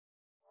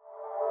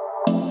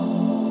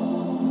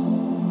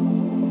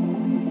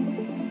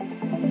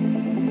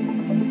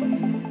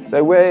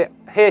So we're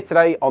here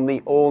today on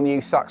the all-new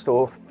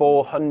Saxdor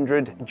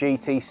 400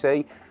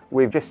 GTC.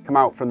 We've just come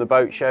out from the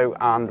boat show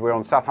and we're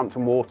on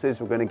Southampton waters.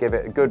 We're going to give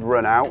it a good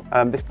run out.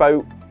 This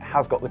boat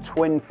has got the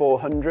twin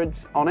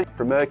 400s on it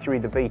from Mercury,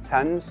 the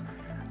V10s,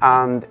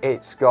 and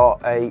it's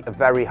got a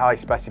very high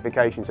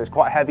specification. So it's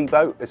quite a heavy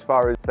boat as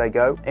far as they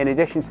go. In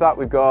addition to that,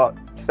 we've got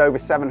just over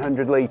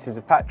 700 litres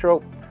of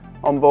petrol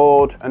on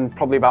board and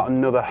probably about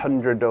another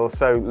 100 or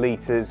so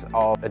litres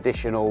of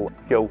additional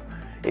fuel.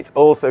 It's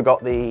also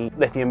got the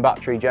lithium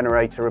battery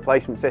generator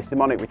replacement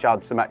system on it, which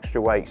adds some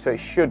extra weight. So it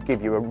should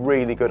give you a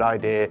really good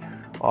idea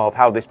of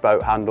how this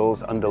boat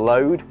handles under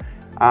load.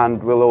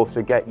 And we'll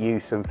also get you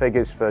some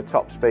figures for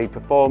top speed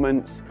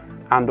performance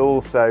and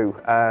also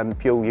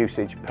fuel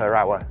usage per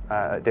hour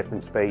at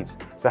different speeds.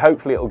 So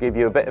hopefully it'll give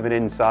you a bit of an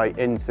insight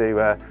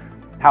into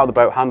how the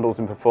boat handles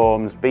and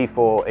performs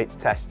before it's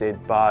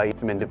tested by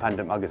some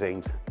independent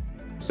magazines.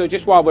 So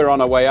just while we're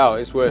on our way out,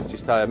 it's worth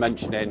just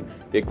mentioning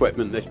the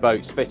equipment this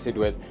boat's fitted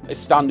with. As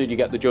standard, you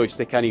get the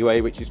joystick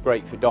anyway, which is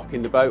great for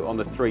docking the boat on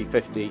the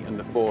 350 and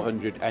the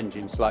 400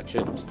 engine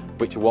selections,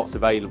 which are what's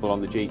available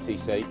on the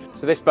GTC.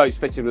 So this boat's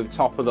fitted with a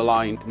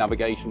top-of-the-line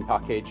navigation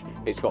package.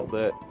 It's got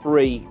the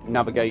 3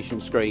 navigation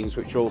screens,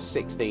 which are all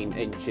 16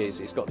 inches.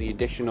 It's got the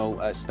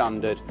additional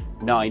standard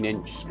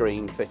 9-inch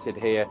screen fitted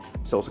here.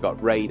 It's also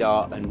got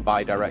radar and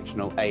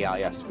bi-directional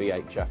AIS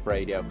VHF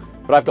radio.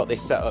 But I've got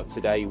this set up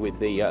today with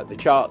the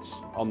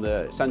charts on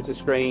the center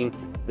screen,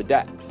 the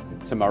depth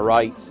to my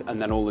right,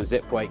 and then all the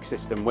zip wake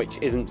system, which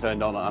isn't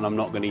turned on and I'm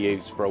not going to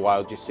use for a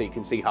while, just so you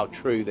can see how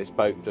true this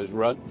boat does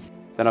run.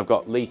 Then I've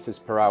got litres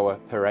per hour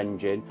per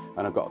engine,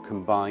 and I've got a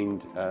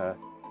combined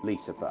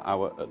litre per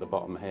hour at the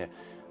bottom here.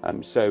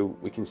 So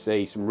we can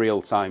see some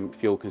real-time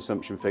fuel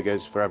consumption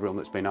figures for everyone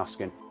that's been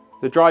asking.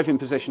 The driving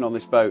position on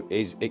this boat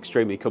is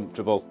extremely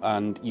comfortable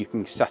and you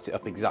can set it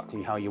up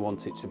exactly how you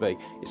want it to be.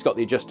 It's got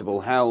the adjustable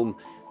helm,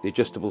 the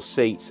adjustable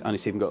seats, and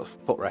it's even got a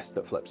footrest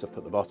that flips up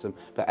at the bottom,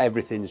 but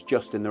everything's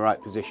just in the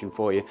right position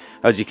for you.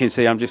 As you can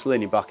see, I'm just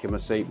leaning back in my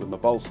seat with my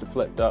bolster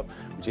flipped up,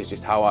 which is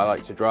just how I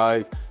like to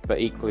drive. But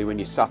equally, when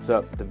you're sat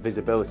up, the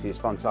visibility is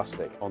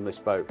fantastic on this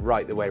boat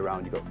right the way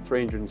around. You've got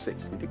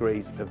 360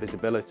 degrees of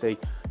visibility.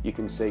 You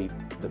can see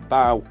the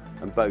bow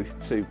and both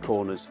 2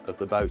 corners of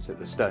the boat at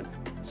the stern.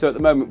 So at the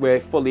moment,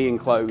 we're fully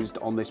enclosed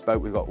on this boat.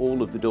 We've got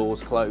all of the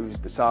doors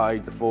closed, the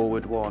side, the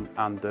forward one,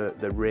 and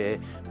the rear,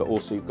 but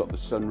also you've got the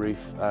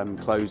sunroof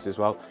closed as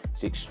well.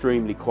 It's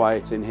extremely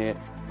quiet in here.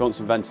 If you want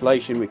some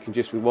ventilation, we can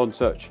just with one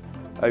touch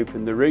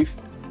open the roof,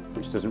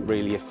 which doesn't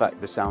really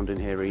affect the sound in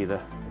here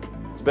either.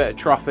 There's a bit of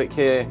traffic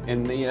here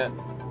in the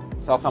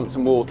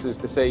Southampton waters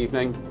this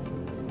evening,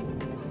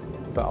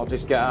 but I'll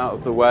just get out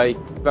of the way.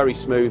 Very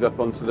smooth up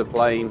onto the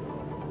plane.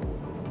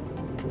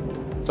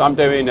 So I'm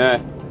doing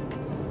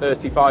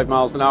 35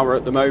 miles an hour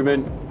at the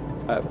moment.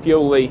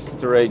 Fuel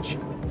listerage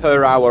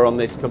per hour on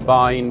this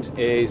combined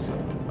is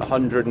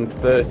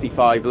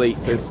 135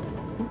 litres.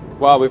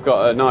 While we've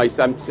got a nice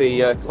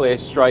empty clear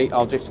straight,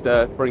 I'll just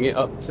bring it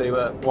up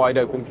to wide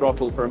open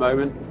throttle for a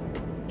moment,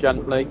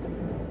 gently.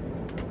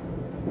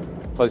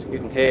 So as you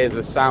can hear,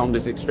 the sound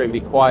is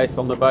extremely quiet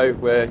on the boat.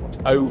 We're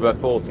over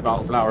 40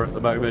 miles an hour at the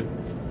moment.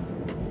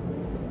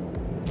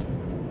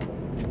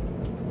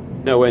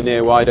 Nowhere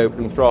near wide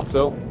open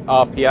throttle.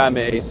 RPM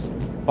is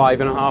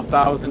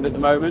 5,500 at the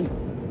moment,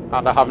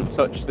 and I haven't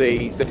touched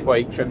the zip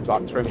wake trim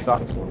tax.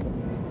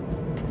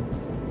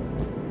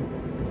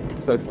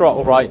 So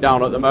throttle right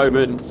down at the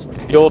moment.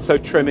 The auto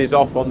trim is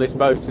off on this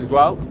boat as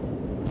well,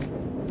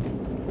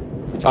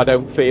 which I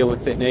don't feel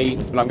that it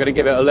needs, but I'm going to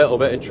give it a little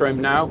bit of trim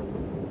now.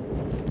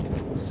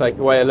 Let's take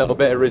away a little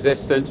bit of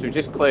resistance. We've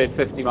just cleared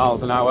 50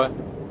 miles an hour.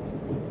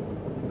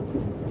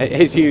 It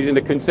is using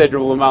a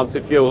considerable amount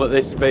of fuel at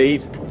this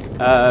speed.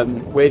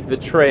 With the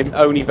trim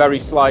only very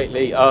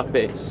slightly up,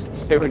 it's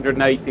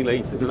 280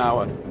 litres an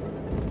hour.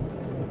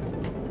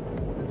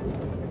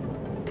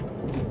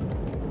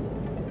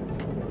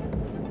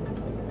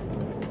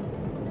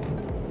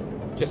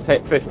 Just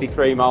hit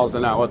 53 miles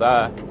an hour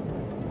there.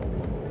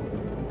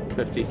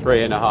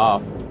 53 and a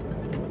half.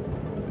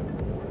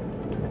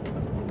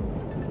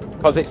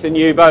 Because it's a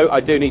new boat, I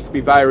do need to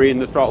be varying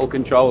the throttle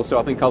control, so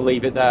I think I'll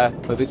leave it there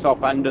for the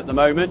top end at the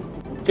moment.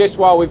 Just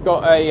while we've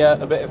got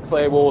a bit of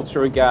clear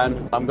water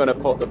again, I'm going to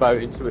put the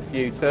boat into a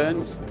few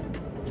turns.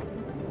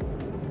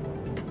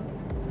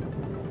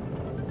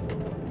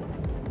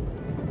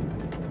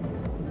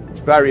 It's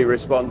very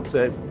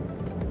responsive.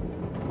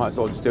 Might as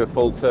well just do a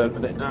full turn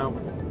with it now.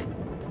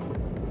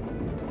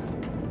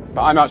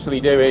 But I'm actually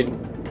doing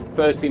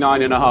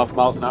 39.5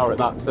 miles an hour at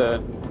that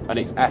turn, and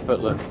it's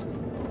effortless.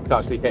 It's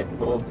actually hit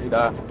 40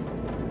 there.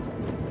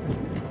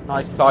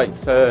 Nice tight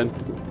turn,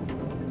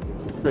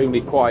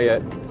 extremely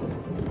quiet.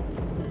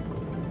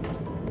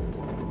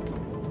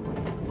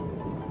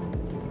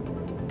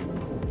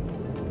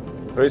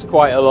 There is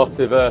quite a lot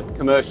of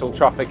commercial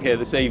traffic here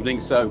this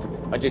evening, so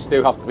I just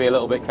do have to be a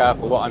little bit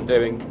careful what I'm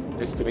doing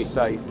just to be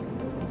safe.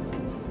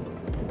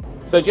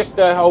 So just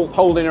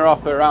holding her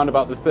off around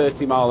about the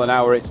 30 mile an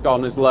hour, it's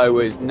gone as low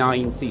as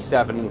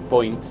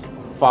 97.5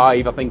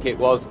 1.5, I think it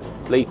was,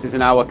 litres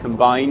an hour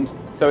combined.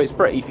 So it's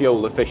pretty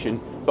fuel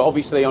efficient. But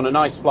obviously on a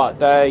nice flat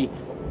day,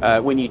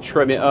 when you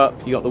trim it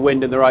up, you got the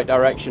wind in the right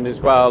direction as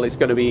well, it's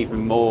going to be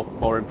even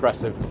more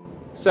impressive.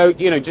 So,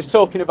 you know, just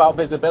talking about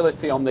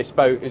visibility on this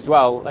boat as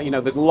well, you know,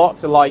 there's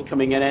lots of light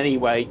coming in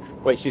anyway,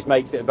 which just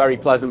makes it a very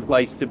pleasant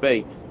place to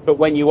be. But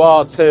when you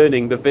are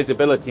turning, the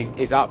visibility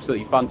is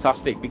absolutely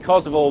fantastic.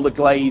 Because of all the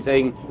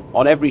glazing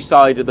on every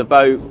side of the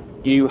boat,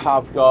 you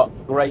have got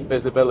great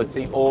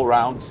visibility all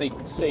round, so you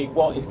can see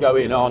what is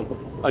going on.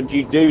 And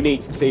you do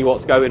need to see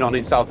what's going on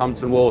in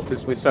Southampton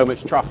waters with so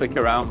much traffic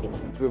around.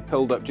 We've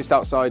pulled up just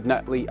outside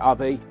Netley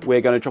Abbey.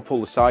 We're going to drop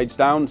all the sides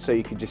down so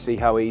you can just see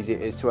how easy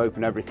it is to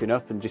open everything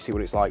up and just see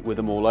what it's like with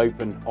them all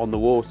open on the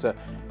water.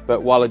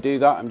 But while I do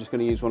that, I'm just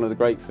going to use one of the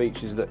great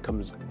features that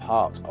comes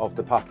part of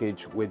the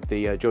package with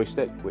the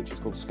joystick, which is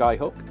called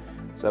Skyhook.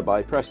 So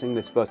by pressing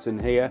this button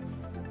here,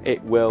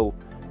 it will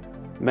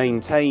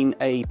maintain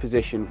a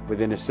position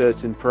within a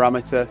certain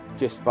parameter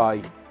just by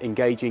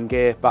engaging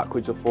gear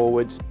backwards or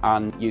forwards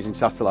and using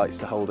satellites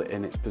to hold it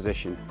in its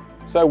position.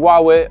 So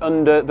while we're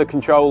under the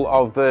control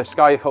of the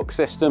Skyhook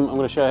system, I'm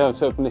going to show you how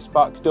to open this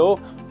back door.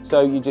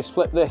 So you just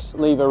flip this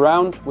lever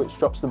around, which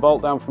drops the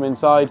bolt down from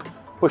inside,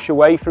 push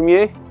away from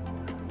you,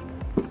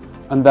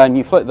 and then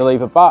you flip the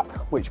lever back,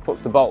 which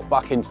puts the bolt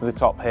back into the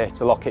top here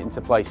to lock it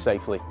into place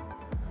safely.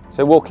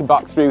 So walking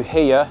back through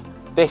here,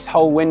 this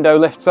whole window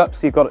lifts up,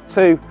 so you've got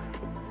two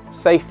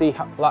safety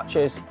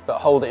latches that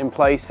hold it in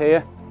place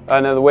here,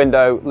 and then the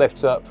window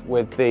lifts up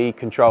with the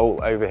control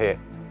over here.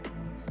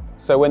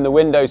 So when the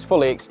window's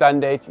fully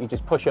extended, you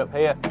just push up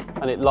here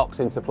and it locks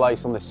into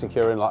place on this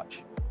securing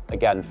latch,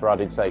 again for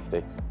added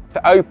safety.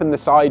 To open the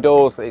side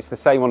doors, it's the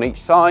same on each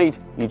side.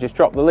 You just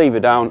drop the lever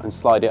down and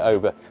slide it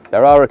over.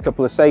 There are a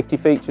couple of safety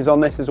features on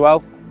this as well,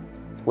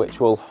 which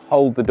will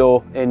hold the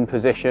door in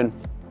position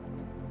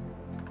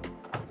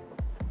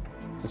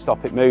to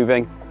stop it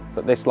moving.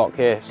 But this lock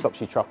here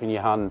stops you trapping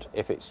your hand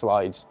if it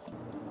slides.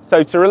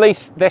 So to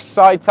release this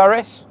side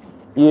terrace,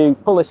 you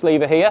pull this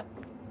lever here,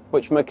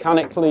 which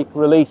mechanically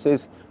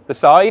releases the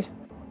side.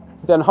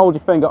 Then hold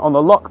your finger on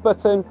the lock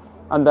button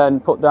and then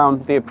put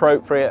down the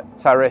appropriate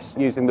terrace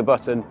using the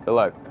button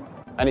below.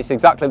 And it's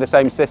exactly the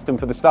same system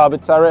for the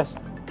starboard terrace.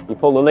 You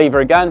pull the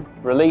lever again,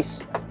 release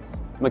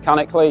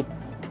mechanically,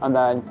 and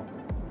then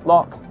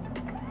lock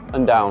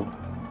and down.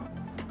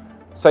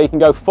 So you can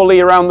go fully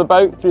around the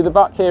boat through the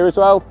back here as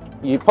well.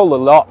 You pull the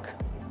lock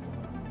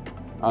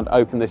and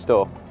open this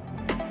door.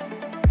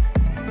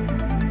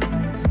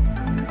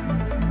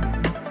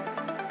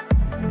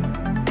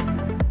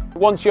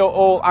 Once you're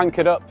all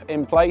anchored up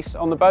in place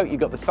on the boat, you've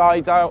got the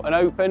sides out and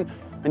open,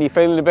 and you're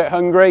feeling a bit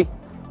hungry,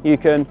 you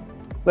can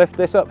lift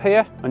this up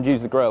here and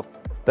use the grill.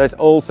 There's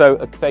also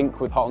a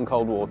sink with hot and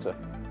cold water.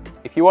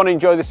 If you want to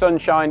enjoy the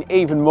sunshine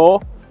even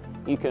more,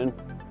 you can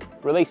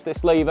release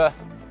this lever,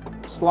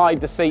 slide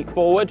the seat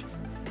forward,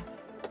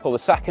 pull the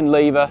second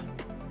lever,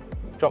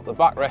 drop the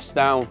backrest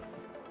down,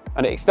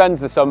 and it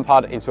extends the sun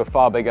pad into a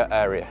far bigger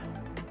area.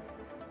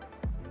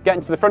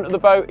 Getting to the front of the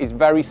boat is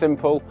very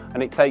simple,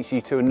 and it takes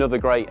you to another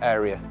great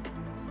area.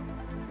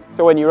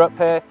 So when you're up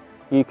here,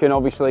 you can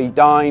obviously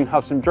dine,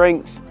 have some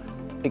drinks,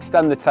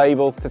 extend the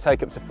table to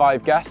take up to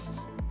 5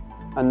 guests.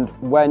 And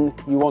when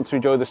you want to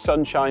enjoy the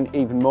sunshine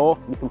even more,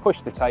 you can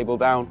push the table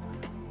down,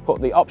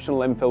 put the optional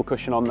infill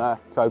cushion on there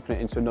to open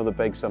it into another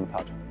big sun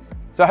pad.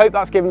 So I hope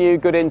that's given you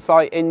good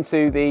insight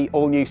into the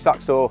all-new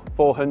Saxdor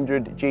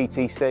 400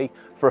 GTC.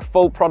 For a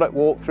full product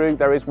walkthrough,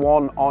 there is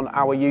one on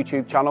our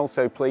YouTube channel,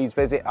 so please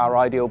visit our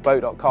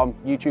idealboat.com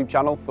YouTube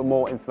channel for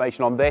more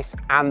information on this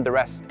and the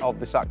rest of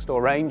the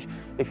Saxdor range.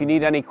 If you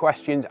need any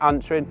questions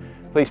answering,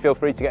 please feel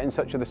free to get in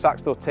touch with the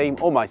Saxdor team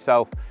or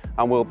myself,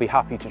 and we'll be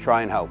happy to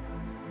try and help.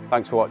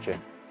 Thanks for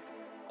watching.